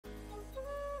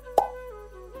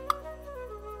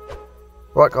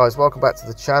Right guys, welcome back to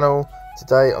the channel.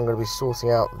 Today I'm going to be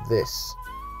sorting out this.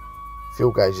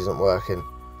 Fuel gauge isn't working.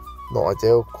 Not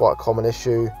ideal, quite a common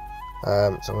issue. So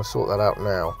I'm going to sort that out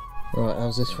now. Right,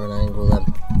 how's this for an angle then?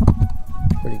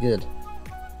 Pretty good.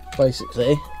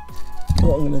 Basically,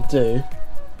 what I'm going to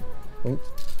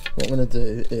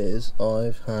do, is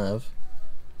I have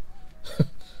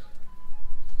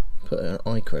put an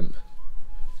eye crimp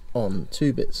on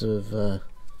two bits of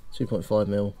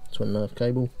 2.5mm twin nerve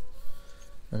cable,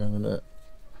 and I'm going to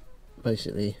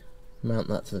basically mount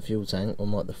that to the fuel tank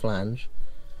on like the flange,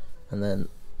 and then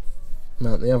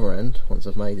mount the other end once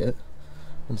I've made it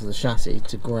onto the chassis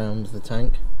to ground the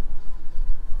tank.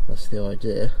 That's the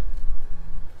idea.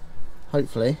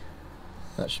 Hopefully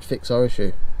that should fix our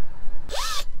issue.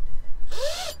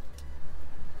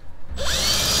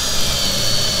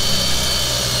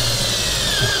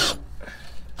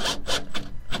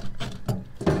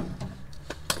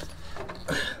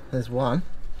 There's one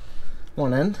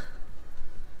end.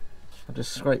 I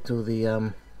just scraped all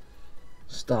the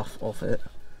stuff off it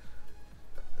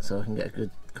so I can get a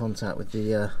good contact with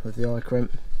the eye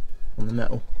crimp on the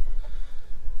metal.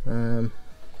 Banged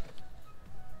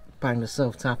a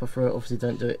self tapper through it. Obviously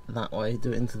don't do it that way,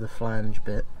 do it into the flange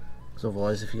bit, because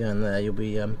otherwise if you go in there you'll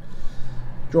be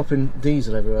dropping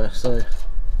diesel everywhere. So,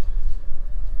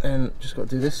 and just got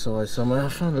to do this side somewhere. I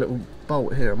found a little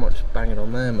bolt here, I might just bang it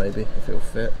on there maybe if it'll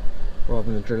fit,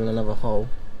 rather than drilling another hole.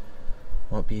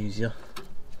 Might be easier.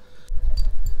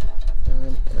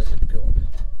 Where's it gone?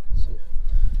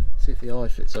 See if the eye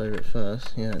fits over it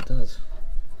first. Yeah, it does.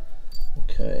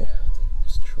 Okay,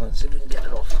 let's try and see if we can get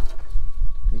it off.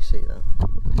 Can you see that?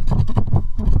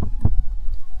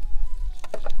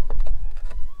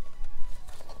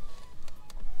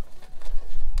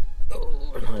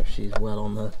 Oh, I hope she's well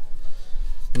on there.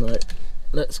 No,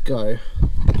 let's go.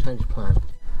 Change of plan.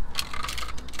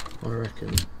 I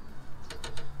reckon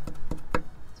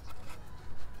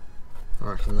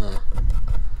there.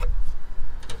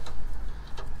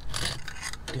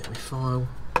 Get me file.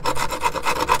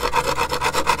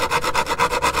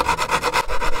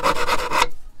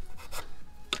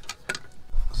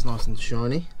 It's nice and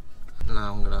shiny.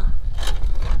 Now I'm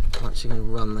actually gonna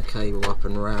run the cable up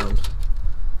and round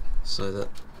so that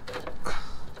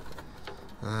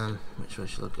which way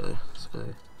should I go?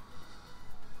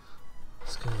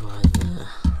 Let's go right there,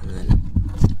 and then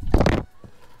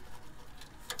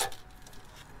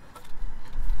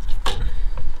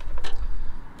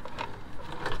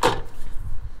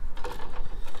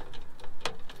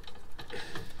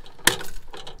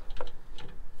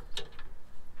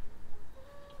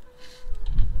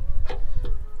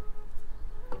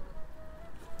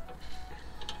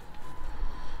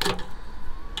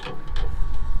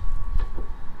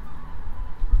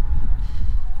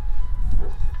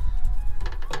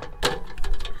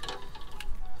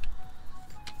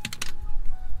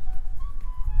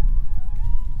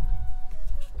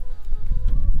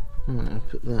I'm going to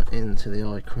put that into the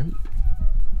eye crimp,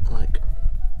 like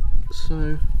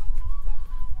so.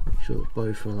 Make sure that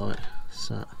both are like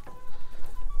sat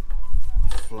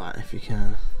flat if you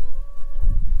can.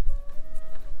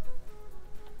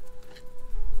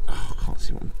 Oh, I can't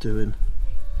see what I'm doing.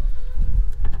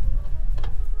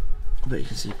 I bet you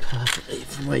can see perfectly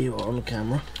from where you are on the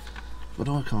camera, but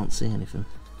I can't see anything.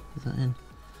 Is that in?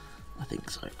 I think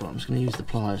so. Right, I'm just going to use the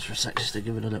pliers for a sec just to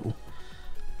give it a little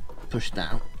push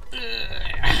down.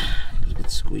 A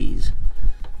good squeeze.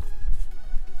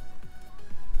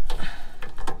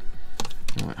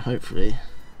 Right, hopefully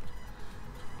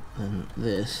then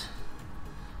that's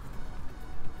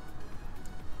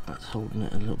holding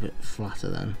it a little bit flatter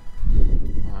then.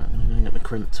 Right, I'm going to get my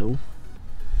crimp tool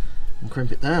and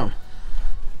crimp it down.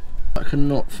 I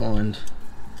cannot find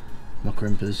my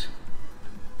crimpers,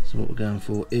 so what we're going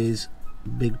for is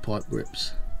big pipe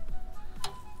grips.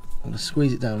 I'm going to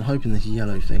squeeze it down. I'm hoping this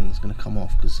yellow thing is going to come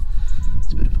off because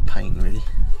it's a bit of a pain really.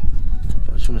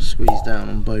 But I just want to squeeze down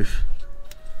on both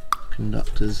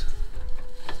conductors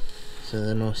so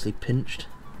they're nicely pinched,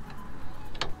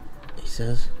 he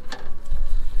says.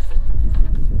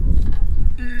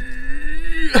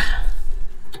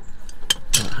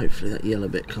 Right, hopefully that yellow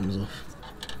bit comes off.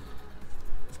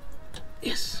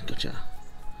 Yes, gotcha.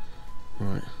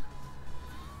 Right.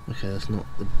 Okay, that's not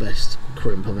the best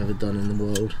crimp I've ever done in the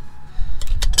world.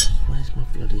 Where's my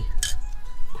bloody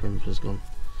crimpers gone?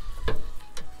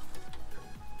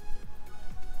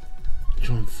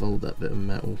 Try and fold that bit of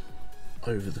metal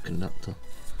over the conductor.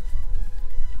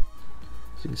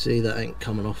 So you can see that ain't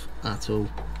coming off at all.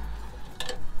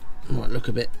 Might look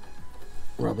a bit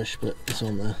rubbish, but it's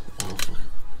on there. Oh,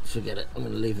 forget it, I'm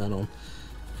going to leave that on.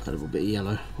 a little bit of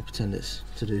yellow. I'll pretend it's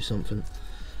to do something.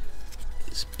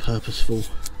 It's purposeful.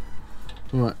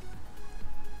 Alright,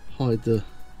 hide the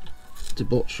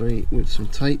debauchery with some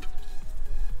tape.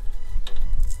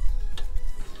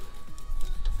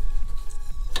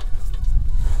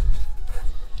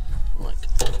 Like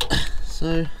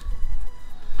so.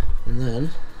 And then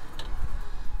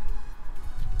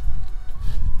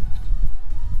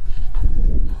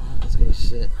that's going to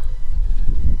sit.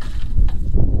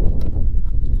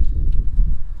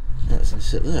 That's going to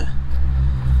sit there.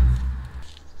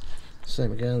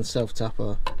 Same again,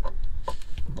 self-tapper.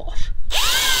 Bosh.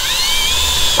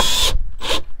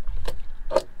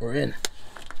 We're in.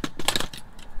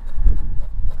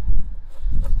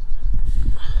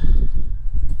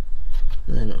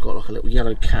 And then I've got like a little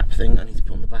yellow cap thing I need to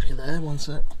put on the back of there. One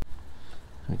sec.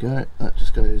 There we go. That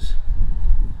just goes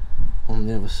on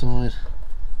the other side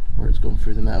where it's gone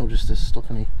through the metal, just to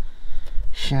stop any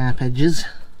sharp edges.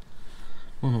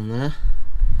 One on there.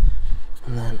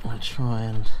 And then I'll try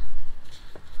and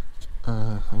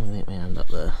I'm going to get my hand up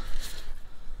there.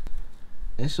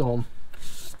 It's on.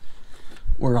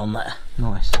 We're on there.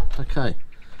 Nice. Okay.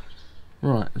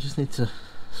 Right, I just need to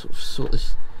sort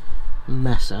this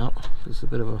mess out. It's a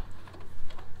bit of a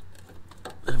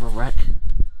wreck.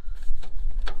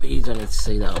 But you don't need to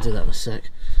see that. I'll do that in a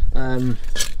sec.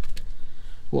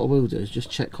 What I will do is just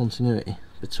check continuity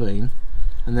between,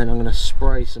 and then I'm going to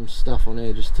spray some stuff on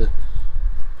here just to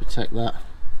protect that,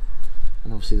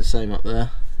 and obviously the same up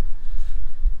there.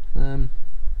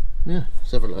 Yeah,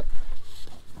 let's have a look.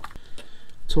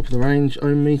 Top of the range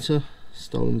ohm meter,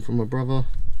 stolen from my brother.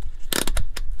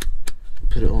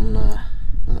 Put it on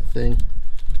that thing.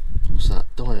 What's that?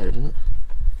 Diode, isn't it?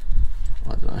 I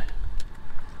don't know.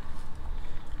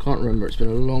 Can't remember. It's been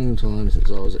a long time since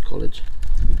I was at college,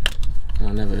 and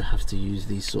I never have to use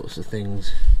these sorts of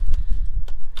things.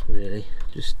 Really,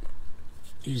 just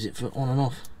use it for on and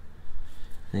off.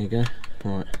 There you go.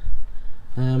 Right.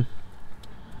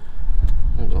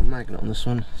 I've got a magnet on this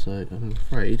one, so I'm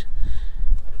afraid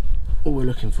all we're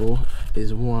looking for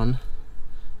is 1,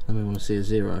 and we want to see a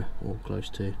 0 or close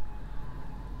to.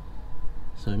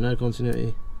 So no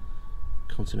continuity,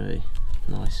 continuity,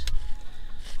 nice.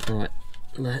 Right,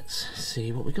 let's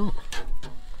see what we got.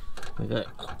 We go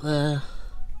up there,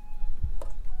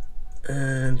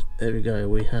 and there we go.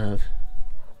 We have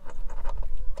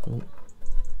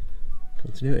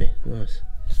continuity. Nice.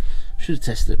 Should have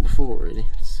tested it before really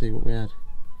to see what we had.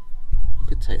 I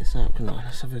could take this out, couldn't I?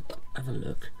 Let's have a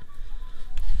look.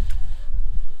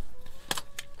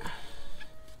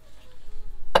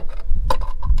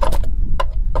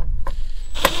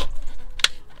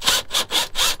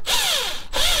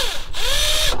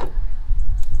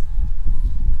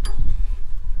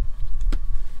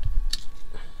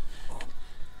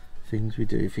 Things we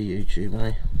do for YouTube,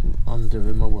 eh? I'm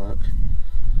doing my work.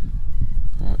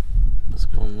 Right, let's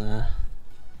go on there.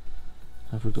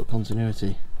 Have we got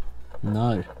continuity?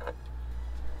 No.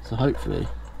 So hopefully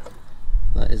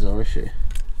that is our issue.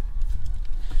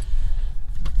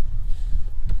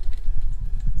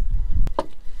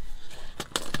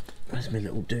 Where's my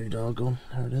little doodah gone?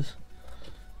 There it is.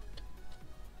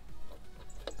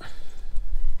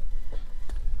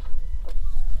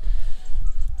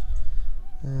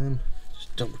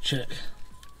 Just double check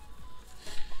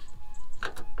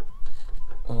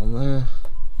on there.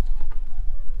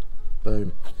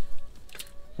 Boom.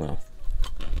 Well,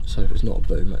 so it's not a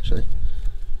boom actually.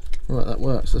 Right, that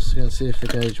works. Let's go and see if the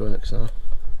gauge works now.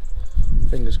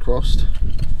 Fingers crossed.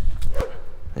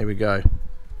 Here we go.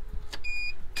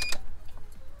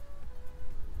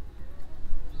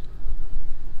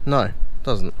 No,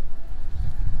 doesn't.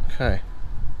 Okay.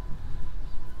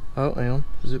 Oh, hang on.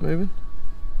 Is it moving?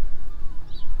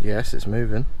 Yes, it's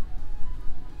moving.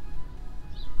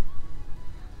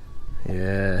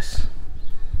 Yes.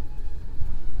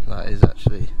 That is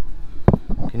actually...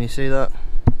 Can you see that?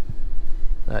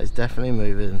 That is definitely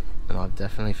moving, and I've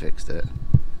definitely fixed it.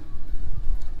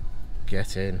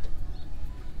 Get in.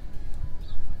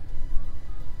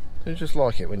 I just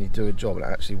like it when you do a job and it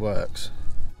actually works.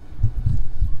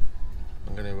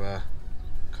 I'm going to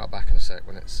cut back in a sec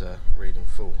when it's reading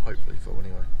full, hopefully full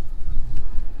anyway.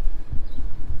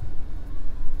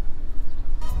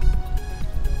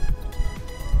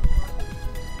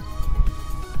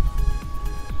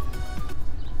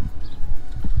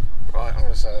 Right, I'm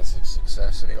going to say that's a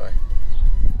success anyway.